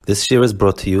This year is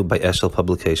brought to you by Eshel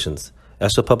Publications.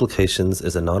 Eshel Publications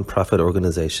is a non-profit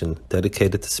organization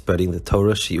dedicated to spreading the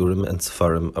Torah, Shiurim, and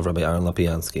Sefarim of Rabbi Aaron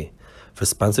Lapiansky. For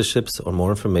sponsorships or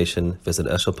more information, visit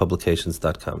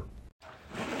eshelpublications.com.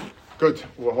 Good.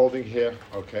 We're holding here.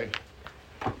 Okay.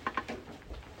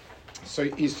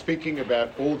 So he's speaking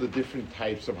about all the different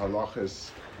types of halachas.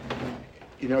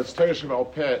 You know, it's Torah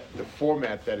Sheval Peh, the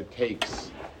format that it takes.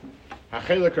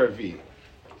 HaChelek Arvi.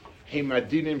 So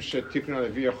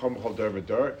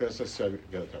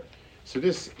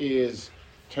this is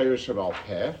Torah Sheval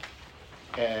Peh,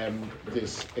 and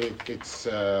it's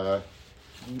a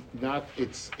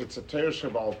Torah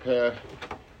Sheval Peh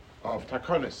of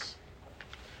Takonis.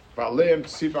 Ba'aleim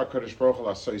tziva Kodesh Baruch Hu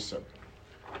l'soisam.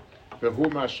 V'hu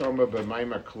ma'ashoma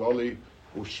b'mayim ha'kloli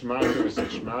u'shmarti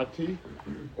v'seshmarti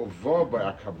u'vo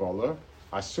ba'akabala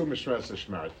asu mishmeres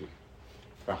v'shmarti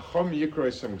v'chom yikro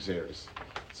esam gzeres.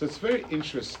 So it's very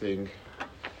interesting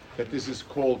that this is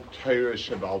called Torah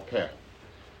Sheval Peh.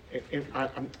 In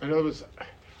other words,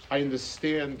 I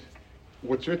understand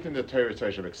what's written in the Torah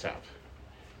Sheval Peh.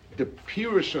 The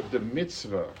pirush of the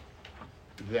mitzvah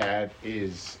that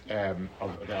is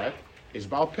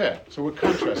Baal Peh. So we're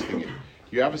contrasting it.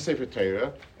 You have a Sefer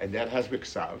Torah, and that has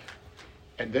B'Ksav,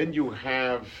 and then you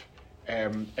have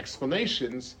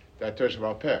explanations that Torah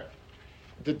Sheval Peh.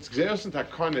 The Gzeros and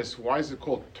Takonis, why is it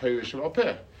called Torah Sheval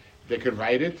Peh? They could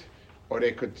write it, or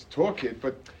they could talk it,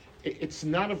 but it's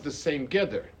not of the same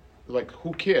gather. Like,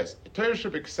 who cares? Torah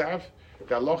Sheval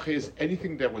the halacha is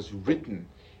anything that was written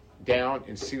down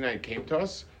in Sinai and came to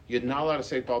us, you're not allowed to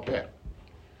say Baal Peh.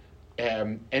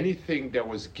 Anything that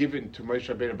was given to Moshe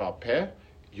Rabbeinu Baal Peh,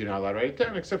 you're not allowed to write it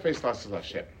down, except for Yisrael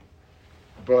Hashem.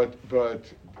 But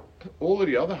all of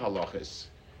the other halachas,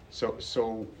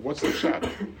 so what's the shot?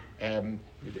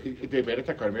 They made a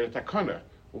takana.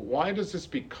 Why does this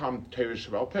become Torah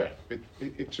Sheval Peh?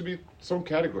 It should be its own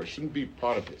category. It shouldn't be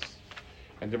part of this.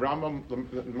 And the Rambam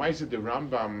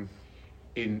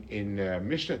in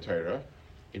Mishna Torah,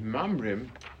 in Mamrim,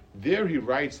 there he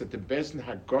writes that the Bezdin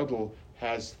HaGadol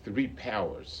has three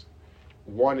powers.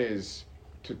 One is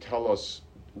to tell us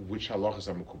which halachas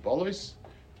are mekubalos,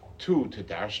 two, to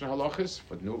darshan halachas,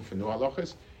 for new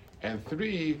halachas, and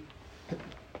three,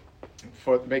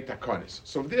 for make takanis.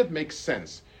 So that makes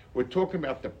sense. We're talking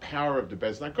about the power of the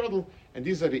Bezdin HaGadol, and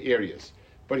these are the areas.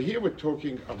 But here we're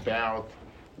talking about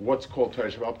what's called Torah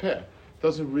Sheval Peh. It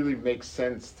doesn't really make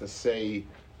sense to say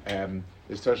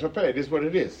it's Torah Sheval Peh. It is what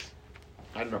it is.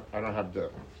 I don't have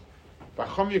the...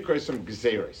 V'cham yikroy some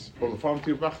gzeres. V'lefam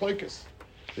tiv machloikes.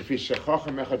 Lefi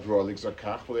shechacham echad rolig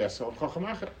zakach v'liasel chacham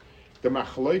echad. The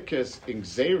machloikes in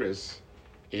gzeres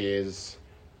is,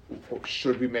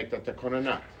 should we make that takon or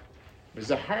not?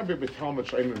 There's a harbe b'talmud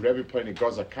sh'ayim Rebbe playing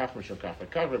gaza kach mishon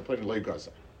kach Rebbe playing loy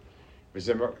gaza. There's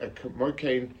a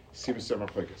morkein sibusar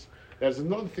machloikes. There's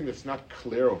another thing that's not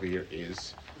clear over here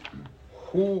is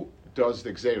who does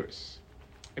the gzeres.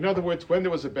 In other words, when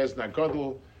there was a Bezdin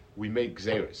HaGadol, we made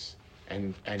gzeres.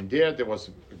 And there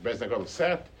was Bezdin HaGadol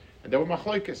sat, and there were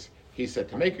machlokes. He said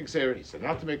to make a gzera, he said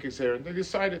not to make a gzera, and they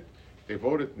decided. They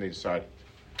voted and they decided.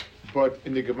 But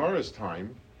in the Gemara's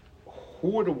time, who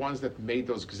were the ones that made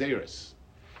those gzeras?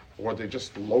 Were they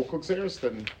just local gzeras?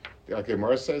 Then, like the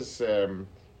Gemara says,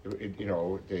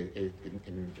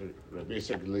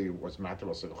 basically was matter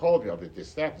was the whole, the other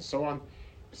this, that, and so on.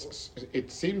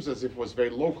 It seems as if it was very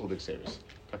local, the gzeras.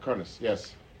 Takonis,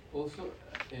 yes. Also,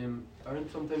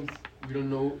 aren't sometimes we don't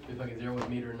know if a gezerah was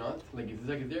made or not? Like, is this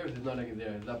a gezerah or is it not a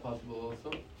gezerah? Is that possible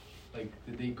also? Like,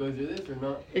 did they go through this or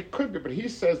not? It could be, but he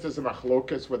says there's a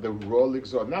machlokas whether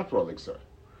rolig or not rolig are.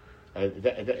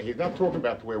 He's not talking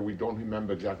about where we don't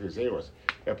remember exactly the gezerahs.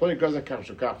 They're playing gaza kam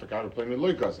shukach, they're playing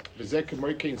loy gaza. V'zeh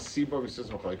kemoikein sibo v'says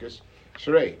machlokas.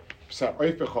 Shrei, psa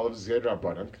oif b'cholav zedra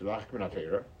abanam, k'lach min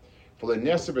ha-teira.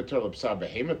 V'lenesa b'tor l'psa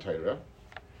b'hema teira.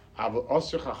 Aval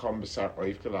osir chacham b'sar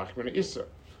oif k'lach min ha-issa.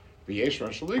 V'yesh man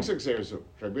shalig zeh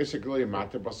Rabbi basically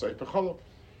mata b'sayif b'cholav.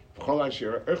 V'chol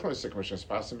ha-shira echon esek m'shen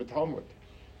spasim b'talmud.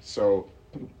 So,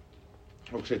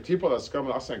 u'kshetipol askam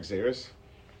l'asna gzeres,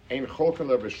 ein cholkan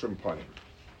le b'shum panim.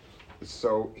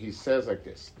 So he says like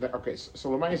this. Okay,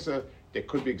 so l'maisa, there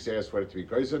could be gzeres whether to be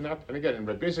goyz or not. And again, in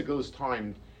Rabbi Gil's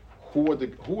time, who were the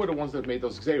ones that made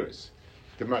those gzeres?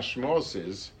 The mashmos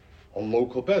is a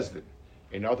local bezdin.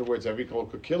 In other words, every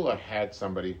local killer had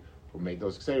somebody who made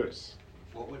those gzeres.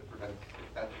 What would prevent,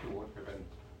 if that's true, what would prevent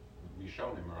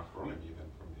Rishonim or Achronim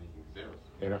even from making gzeres?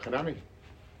 In Hakdama.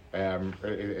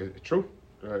 True.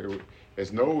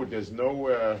 There's no, and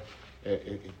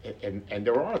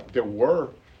there were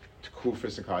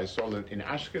Kufis and Kalisol in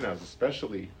Ashkenaz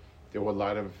especially. There were a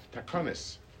lot of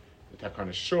takonis,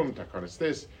 takonis shum, takonis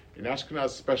this, In Ashkenaz,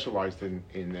 specialized in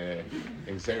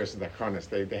Xeris and Takanas.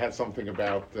 They had something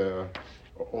about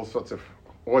all sorts of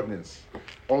ordinance,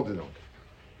 ordinung.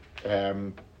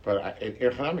 But in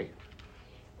Erchanami,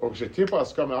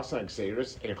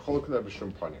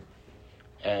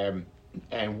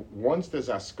 and once there's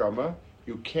askama,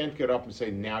 you can't get up and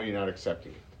say, now you're not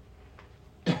accepting it.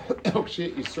 But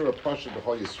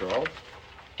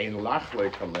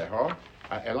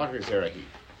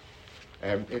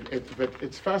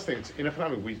it's fascinating. It's in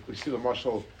Hakdama. We see the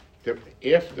marshal after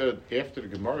the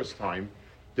Gemara's time.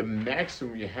 The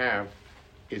maximum you have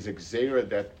is a gzera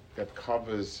that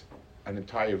covers an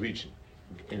entire region,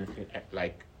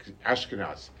 like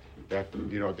Ashkenaz. That the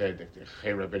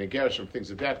Chera Ben Gershom, things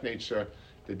of that nature.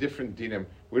 The different dinim.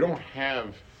 We don't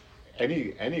have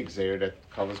any gzera that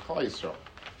covers Klal Yisrael.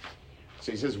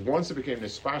 So he says once it became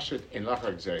nespashet in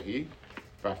lachar gzerahi,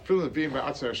 va'afil nevim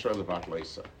ba'atzon Yisrael levat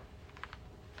leisa.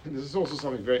 This is also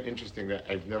something very interesting that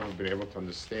I've never been able to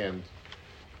understand.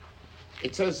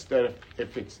 It says that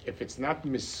if it's not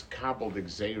miskabel the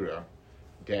gzera,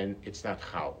 then it's not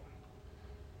chal.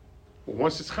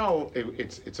 Once it's chal,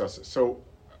 it's us. So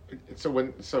if the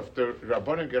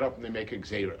Rabbanan get up and they make a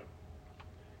gzera,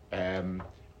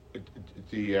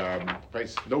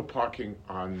 no parking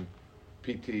on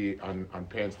PT on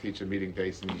parents teacher meeting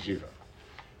days in yeshiva.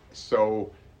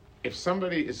 So if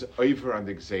somebody is over on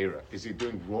the gzera, is he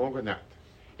doing wrong or not?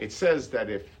 It says that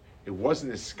if it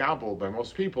wasn't iskabel by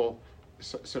most people,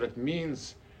 so that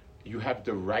means you have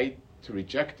the right to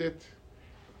reject it.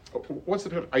 What's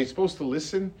the? Are you supposed to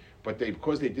listen? But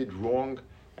because they did wrong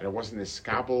and it wasn't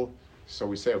iskabel, so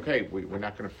we say, okay, we're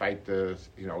not going to fight the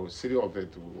city of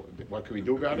it. What can we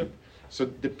do about it? So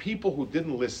the people who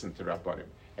didn't listen to Rabbanim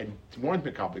and weren't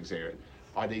mekabel gzera,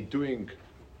 are they doing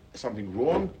something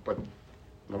wrong? But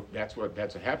that's what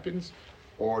happens,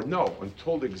 or no?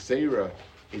 Until the gzera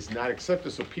is not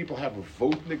accepted, so people have a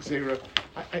vote in the gzera,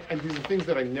 and these are things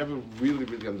that I never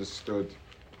really understood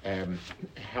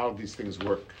how these things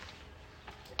work.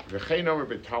 Now, what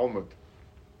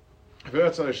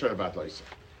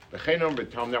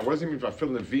does it mean by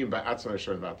filling the by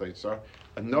atzon?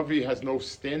 A navi has no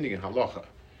standing in halacha.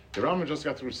 The Rambam just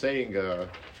got through saying a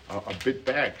bit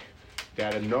back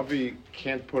that a navi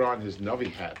can't put on his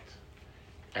navi hat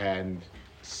and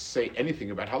say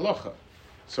anything about halacha.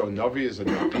 So navi is a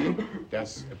navi.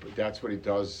 That's what he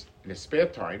does in his spare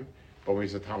time. But when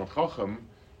he's a Talmid Chacham,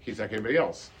 he's like anybody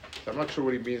else. So I'm not sure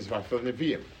what he means by filling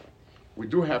neviim. We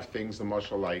do have things, the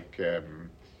mashal like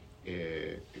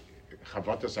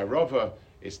Chavatas Arava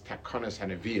is Takanas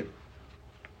Haneviim.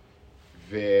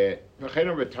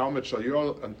 V'cheinu b'talmud shal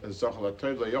yol zochel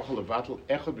atoy lo yochel levatel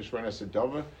echad b'shmenas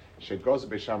sedova shegoz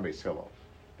b'sham beis Hillel.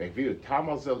 V'viu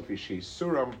tamal zel v'shei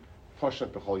suram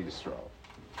poshat b'chol Yisrael.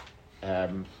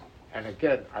 And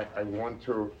again, I want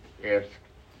to ask,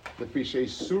 the v'shei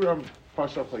suram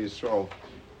poshat b'chol Yisrael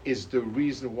is the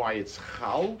reason why it's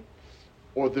chal,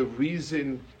 or the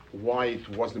reason why it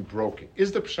wasn't broken?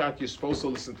 Is the pshat you're supposed to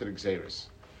listen to the gzeres?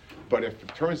 But if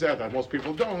it turns out that most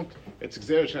people don't, it's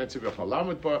gzeres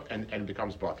and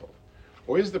becomes bottle.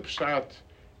 Or is the pshat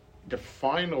the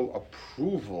final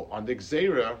approval on the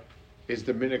gzera is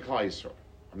the minik Klal Yisrael?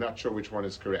 I'm not sure which one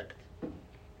is correct.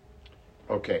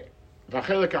 Okay.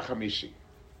 V'chelek hachamishi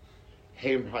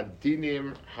hem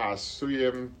hadinim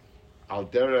ha'asuyim al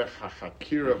derech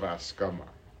hachakira v'askama.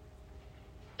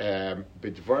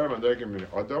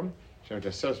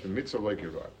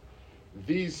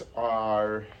 These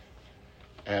are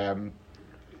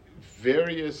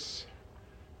various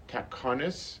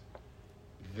takanas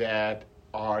that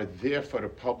are there for the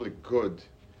public good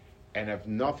and have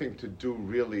nothing to do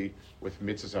really with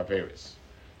mitzvahs averis.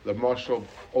 The marshal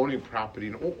owning property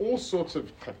and all sorts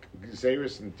of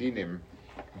gzeres and dinim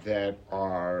that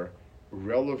are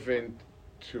relevant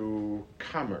to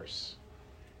commerce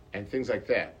and things like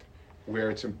that, where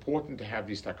it's important to have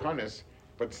these takanas,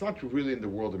 but it's not really in the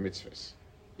world of mitzvahs.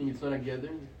 And it's not a gather?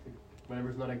 Whenever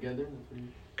it's not a gather?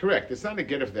 Correct. It's not a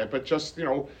get of that, but just,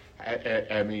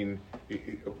 I mean,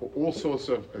 all sorts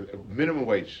of minimum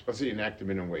wage. Let's say you enact the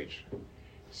minimum wage.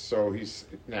 So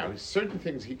certain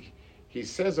things, he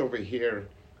says over here,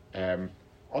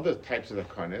 other types of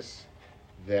takanas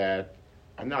that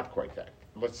are not quite that.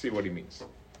 Let's see what he means.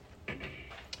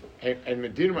 And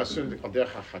Medina assumed al derech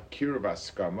hachakira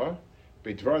v'askama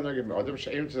b'dvar nagim adam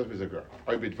she'em tzav b'zagar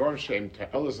or b'dvar she'em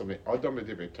ta'elas of adam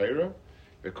b'divrei Torah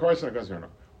v'koras nagazona,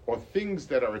 or things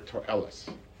that are ta'elas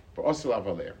but also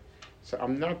lavaleh. So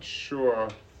I'm not sure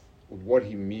what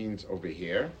he means over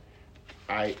here.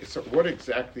 So what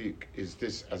exactly is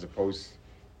this as opposed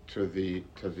to the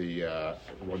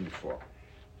one before?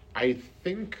 I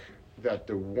think that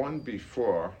the one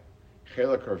before,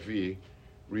 Chelak Arvi,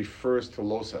 refers to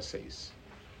Los Aseis.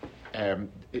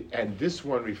 And this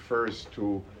one refers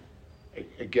to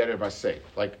a Gerer Vasei.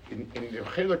 Like in the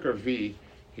Chelak Arvi,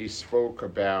 he spoke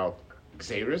about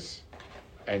Xeris,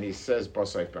 and he says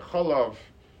Basai Pecholov,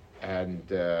 and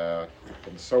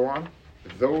so on.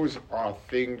 Those are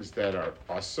things that are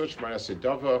such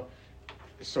Manasidava.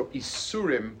 So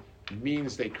Isurim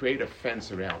means they create a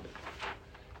fence around it.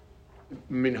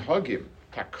 Minhagim,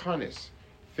 Takanis,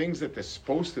 things that they're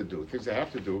supposed to do, things they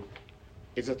have to do,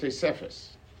 is a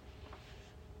Tosefes.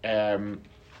 Emadir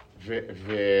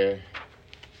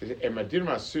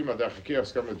Masum Adach Hakir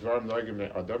Skam Dvarim Noigim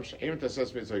Adam Sheim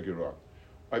Tases Mitzvah Girah.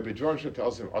 I bedvarim she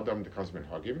tells him Adam becomes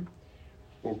Minhagim.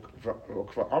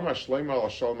 Ukva Amar Shloima Al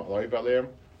Shalom Alay Valeim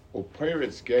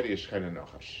Uperetz Geri Yishchen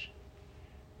Nachash.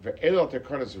 Ve'elal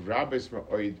Takanis Rabbis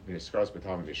Ma'oid Miniskars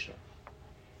Betam Mishna.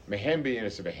 Mehen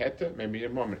B'yinis Vehete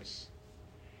Memir Mominis.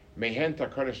 Mehen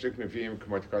Takanis Shlik Mevim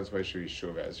K'mar Takanis Moshe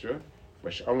Yishuv Ezra.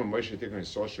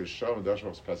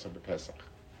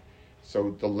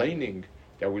 So the laning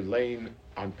that we lane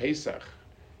on Pesach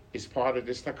is part of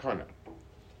this takana.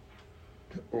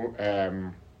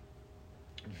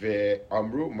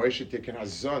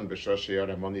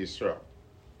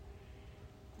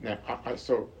 Now,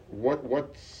 so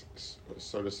what,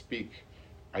 so to speak,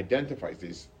 identifies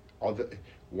these?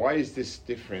 Why is this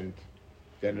different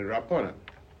than a Rabbanan?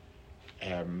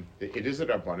 It is a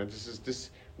Rabbanan.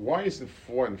 This. Why isn't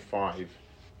 4 and 5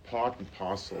 part and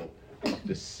parcel of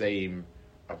the same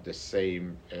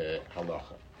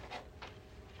halacha?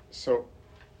 So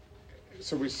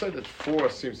we said that 4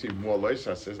 seems to be more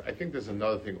loisa. Says I think there's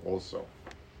another thing also.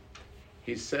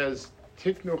 He says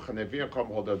tiknu chanevim kam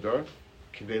hodador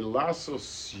k'dei laso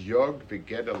syog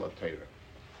v'gedel l'Torah.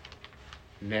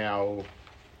 Now,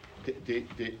 the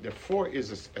 4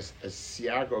 is a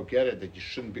siag or geder that you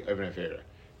shouldn't be over avera.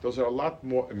 Those are a lot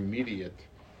more immediate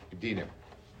dinim.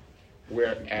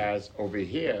 Whereas over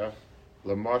here,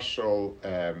 Lamashal,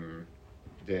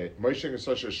 the Moshe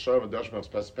Gesosha Shalom Dashmas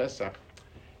Pesach,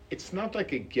 it's not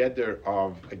like a gather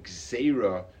of a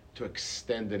gzeira to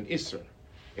extend an isser.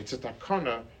 It's a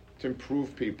takana to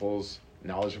improve people's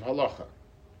knowledge of halacha.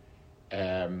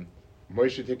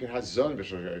 Moshe Tikkun Hazon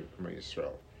B'Shal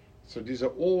Yisrael. So these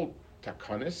are all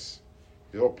takanas,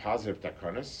 they're all positive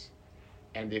takanas,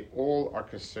 and they all are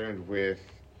concerned with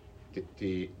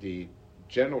the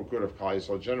general good of Klal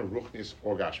Yisrael, general ruchnis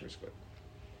or gashmis good.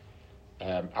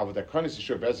 Ava takanas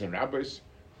yishuv bezin rabbis,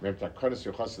 mem takanas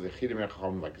yuchas lechidim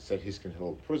echacham, like I said, hiskin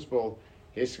hil prusbol,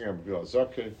 hiskin abgil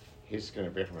zaken, hiskin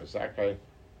abechem zakai,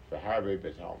 v'harbe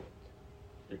betalmud.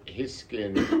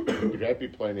 Hiskin Rebbe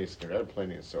planning, hiskin Rebbe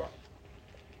planning, and so on.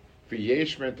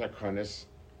 V'yesh men takanas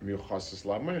miuchasas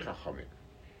lamun chachamim.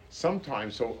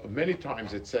 Sometimes, so many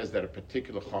times it says that a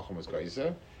particular chacham was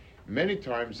geizer. Many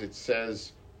times it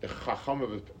says the chacham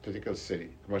of a particular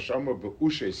city. K'mashama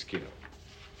be'ushe skino.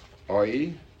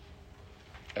 Oi,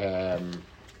 one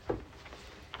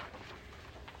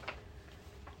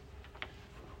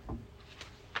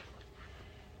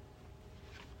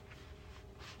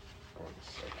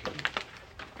second.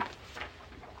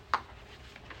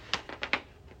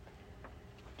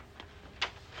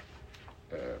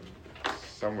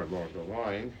 Somewhere along the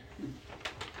line,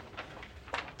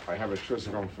 I have a choice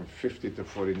going from 50 to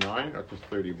 49 or to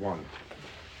 31.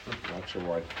 Not sure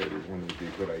why 31 would be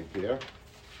a good idea.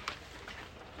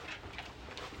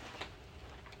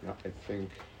 No, I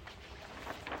think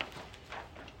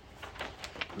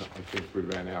we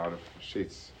ran out of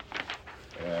sheets.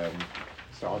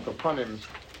 So I'll go upon him.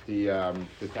 The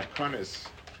takanis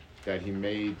that he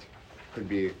made could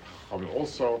be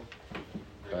also.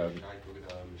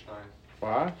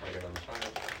 What?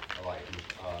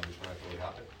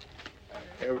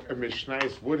 A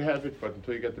Mishnayis would have it, but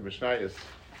until you get the Mishnayis,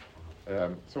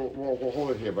 so we'll hold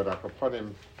it here. But upon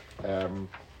him, now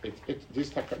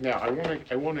I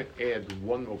want to add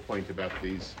one more point about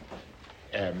these,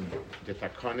 the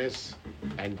takanis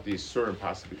and the surim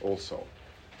possibly also.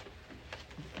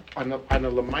 On a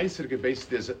lemaisir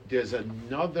basis, there's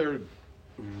another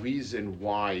reason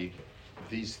why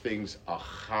these things are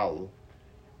chal.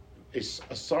 Is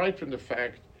aside from the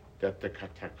fact that the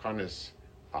takanis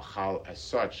are chal as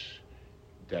such,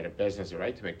 that a bezin has a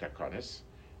right to make takanis.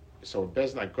 So a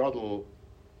bezin gadol,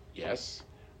 yes.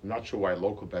 I'm not sure why a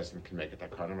local bezin can make a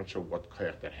takana. I'm not sure what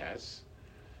koyach that has.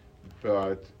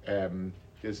 But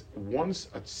there's once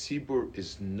a tzibur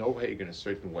is noheg in a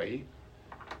certain way,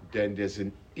 then there's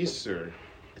an isser.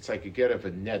 It's like a get of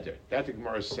a neder. That the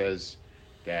Gemara says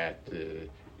that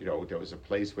there was a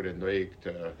place where a noheg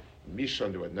to Mishna,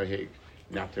 there were noheg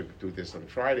not to do this on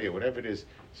Friday or whatever it is.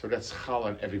 So that's chal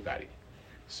on everybody.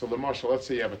 So Lamashal, let's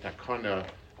say you have a takana,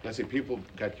 let's say people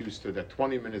got used to that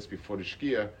 20 minutes before the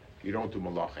shkia, you don't do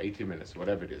malach, 80 minutes,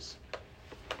 whatever it is.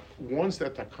 Once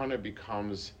that takana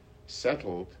becomes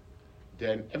settled,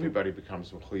 then everybody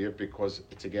becomes mechuyev because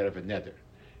it's a get of a neder.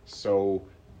 So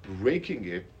breaking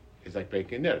it is like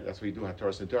breaking a neder. That's what you do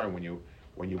hataras nedarim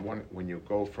when you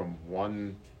go from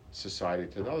one society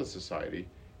to another society.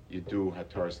 You do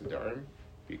hataras nedarim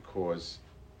because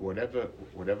whatever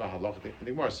halacha the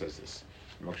Gemara says this,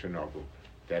 Moshe Nagu,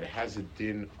 that has a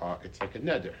din. It's like a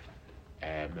neder,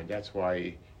 and that's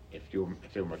why if you're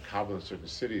makabel in a certain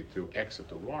city to X or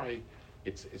to Y,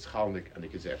 it's chalnik and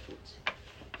it is afterwards.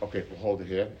 Okay, we'll hold it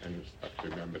here and have to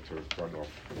remember to run off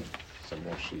some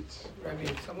more sheets. I mean,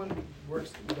 if someone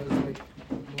does like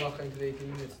malacha into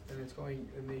 18 minutes, then it's going,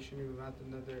 and they shouldn't even have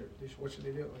another. What should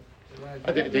they do?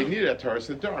 Like, they need a Taurus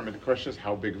the Dharm, and the question is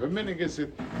how big of a minig is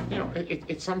it?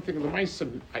 It's something.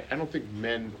 The I don't think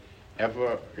men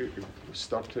ever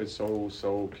stuck to it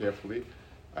so carefully,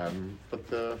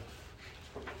 but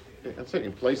I'm saying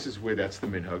in places where that's the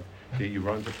minhag, you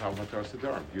run to Tal Hataras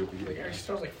Darim. It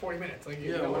starts like 40 minutes. Like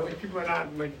people are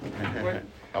not like.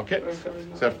 Okay,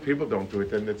 so if people don't do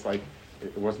it, then it's like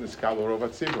it wasn't a scholar over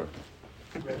Tzibur.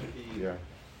 Yeah.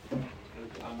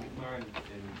 Mar in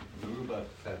Meruba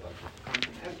said like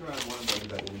enter on one of those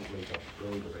that when you wake up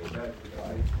early to raise bed for the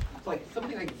guy. It's like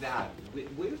something like that.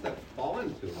 Where does that fall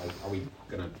into? Like, are we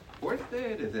gonna force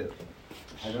it? Is it?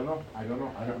 I don't know.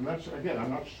 I'm not sure. Again, I'm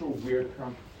not sure where it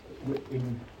comes.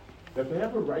 That they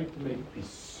have a right to make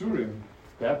isurim,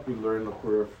 that we learn the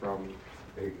Torah from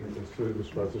in the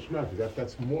Surim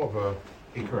That's more of a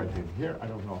ikar din. Here, I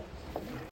don't know.